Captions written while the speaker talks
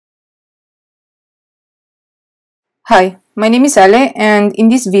Hi, my name is Ale, and in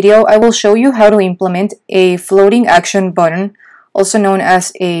this video I will show you how to implement a floating action button, also known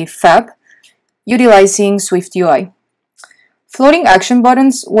as a FAB, utilizing SwiftUI. Floating action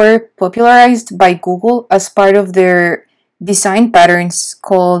buttons were popularized by Google as part of their design patterns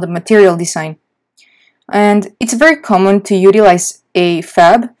called material design. And it's very common to utilize a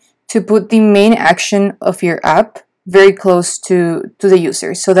FAB to put the main action of your app very close to the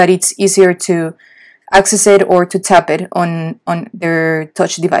user so that it's easier to access it or to tap it on their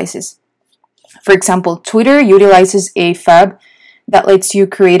touch devices. For example, Twitter utilizes a FAB that lets you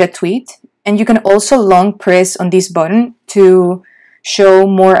create a tweet, and you can also long press on this button to show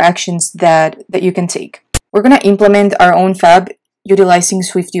more actions that you can take. We're going to implement our own FAB utilizing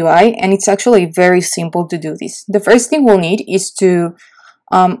SwiftUI, and it's actually very simple to do this. The first thing we'll need is to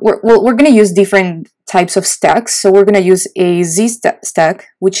we're going to use different types of stacks. So we're going to use a Z stack,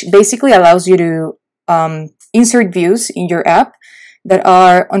 which basically allows you to insert views in your app that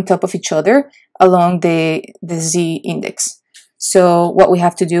are on top of each other along the Z index. So what we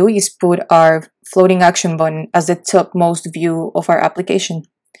have to do is put our floating action button as the topmost view of our application.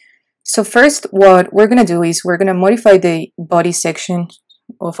 So first, what we're going to do is we're going to modify the body section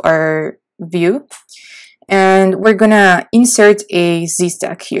of our view, and we're going to insert a Z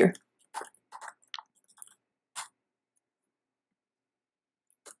stack here.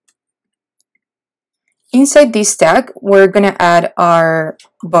 Inside this stack, we're going to add our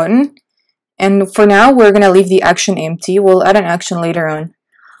button, and for now we're going to leave the action empty. We'll add an action later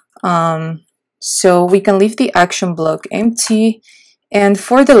on. So we can leave the action block empty, and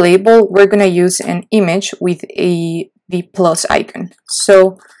for the label we're going to use an image with the plus icon.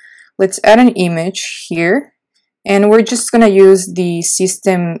 So let's add an image here, and we're just going to use the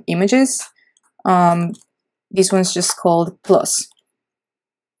system images. This one's just called plus.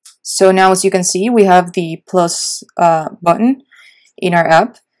 So now, as you can see, we have the plus button in our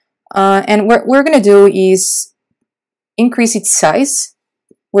app. And what we're going to do is increase its size.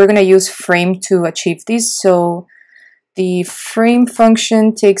 We're going to use frame to achieve this. So the frame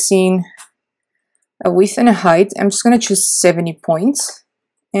function takes in a width and a height. I'm just going to choose 70 points.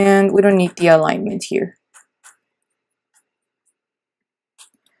 And we don't need the alignment here.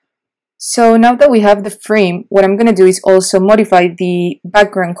 So now that we have the frame, what I'm going to do is also modify the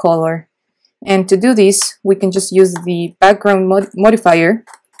background color. And to do this, we can just use the background modifier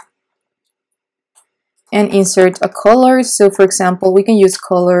and insert a color. So for example, we can use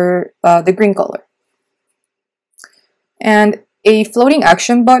color, the green color. And a floating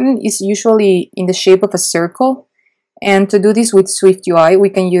action button is usually in the shape of a circle. And to do this with SwiftUI, we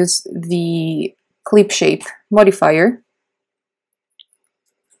can use the clip shape modifier.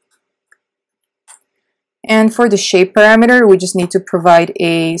 And for the shape parameter, we just need to provide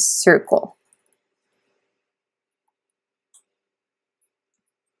a circle.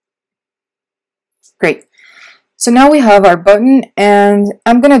 Great. So now we have our button, and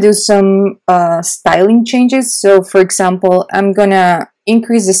I'm going to do some styling changes. So for example, I'm going to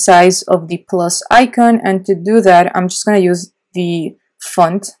increase the size of the plus icon, and to do that, I'm just going to use the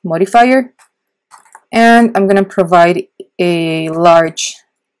font modifier, and I'm going to provide a large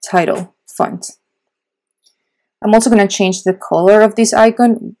title font. I'm also going to change the color of this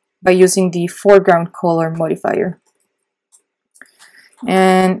icon by using the foreground color modifier.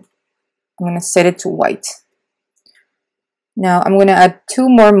 And I'm going to set it to white. Now I'm going to add two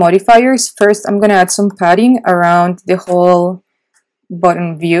more modifiers. First, I'm going to add some padding around the whole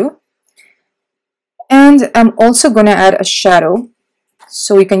button view. And I'm also going to add a shadow.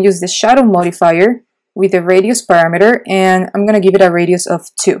 So we can use the shadow modifier with the radius parameter, and I'm going to give it a radius of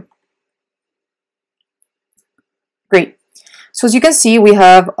 2. Great. So as you can see, we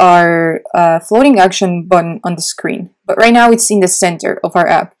have our floating action button on the screen, but right now it's in the center of our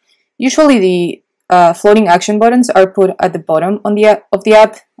app. Usually the floating action buttons are put at the bottom of the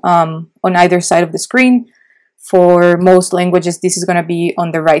app on either side of the screen. For most languages, this is going to be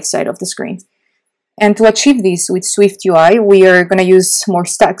on the right side of the screen. And to achieve this with SwiftUI, we are going to use more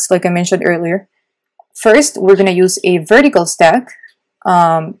stacks, like I mentioned earlier. First, we're going to use a vertical stack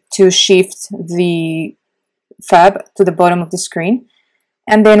to shift the FAB to the bottom of the screen,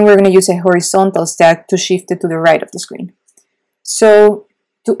 and then we're going to use a horizontal stack to shift it to the right of the screen. So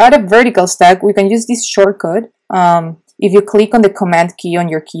to add a vertical stack, we can use this shortcut. If you click on the command key on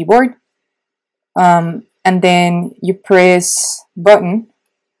your keyboard, and then you press button,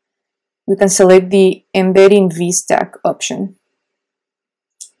 we can select the embed in VStack option.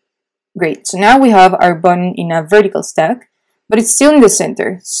 Great, so now we have our button in a vertical stack, but it's still in the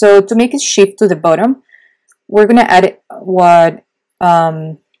center. So to make it shift to the bottom, we're going to add what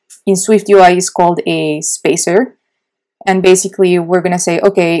in SwiftUI is called a spacer. And basically we're gonna say,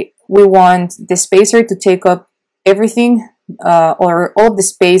 okay, we want the spacer to take up everything or all of the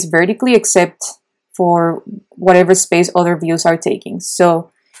space vertically except for whatever space other views are taking.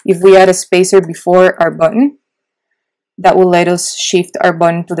 So if we add a spacer before our button, that will let us shift our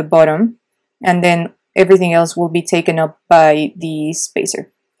button to the bottom, and then everything else will be taken up by the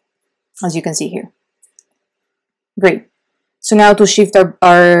spacer, as you can see here. Great. So now to shift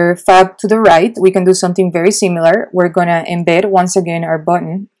our FAB to the right, we can do something very similar. We're gonna embed once again our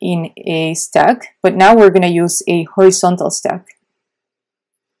button in a stack, but now we're gonna use a horizontal stack.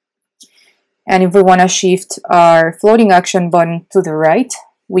 And if we wanna shift our floating action button to the right,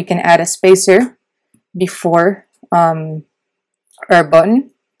 we can add a spacer before our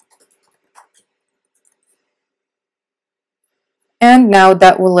button. And now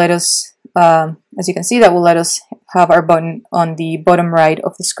that will let us, as you can see, that will let us have our button on the bottom right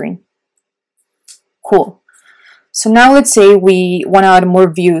of the screen. Cool. So now let's say we want to add more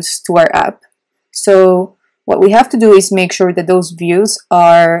views to our app. So what we have to do is make sure that those views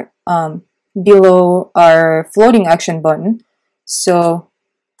are below our floating action button. So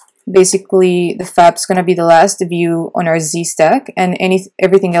basically the FAB is going to be the last view on our Z stack, and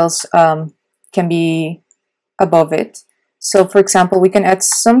everything else can be above it. So for example, we can add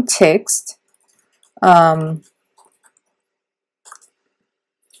some text,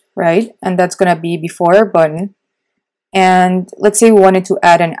 right? And that's going to be before our button. And let's say we wanted to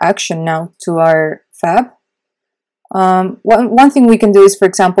add an action now to our FAB. One thing we can do is, for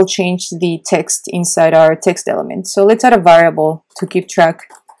example, change the text inside our text element. So let's add a variable to keep track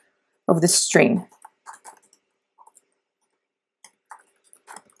of the string.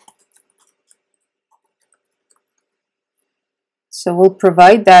 So we'll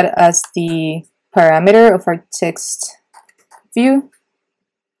provide that as the parameter of our text view.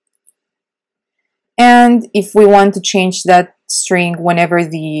 And if we want to change that string whenever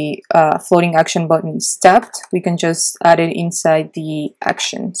the floating action button is tapped, we can just add it inside the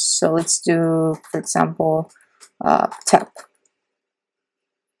action. So let's do, for example, tap.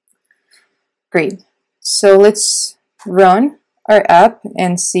 Great. So let's run our app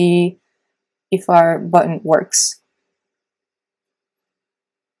and see if our button works.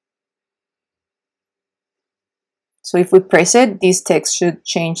 So if we press it, this text should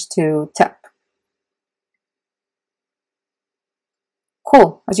change to tap.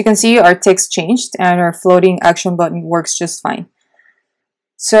 Cool. As you can see, our text changed and our floating action button works just fine.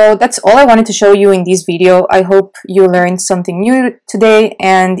 So that's all I wanted to show you in this video. I hope you learned something new today.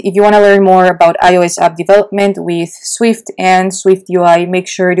 And if you want to learn more about iOS app development with Swift and SwiftUI, make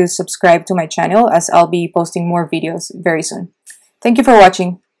sure to subscribe to my channel, as I'll be posting more videos very soon. Thank you for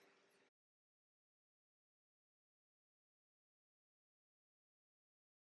watching.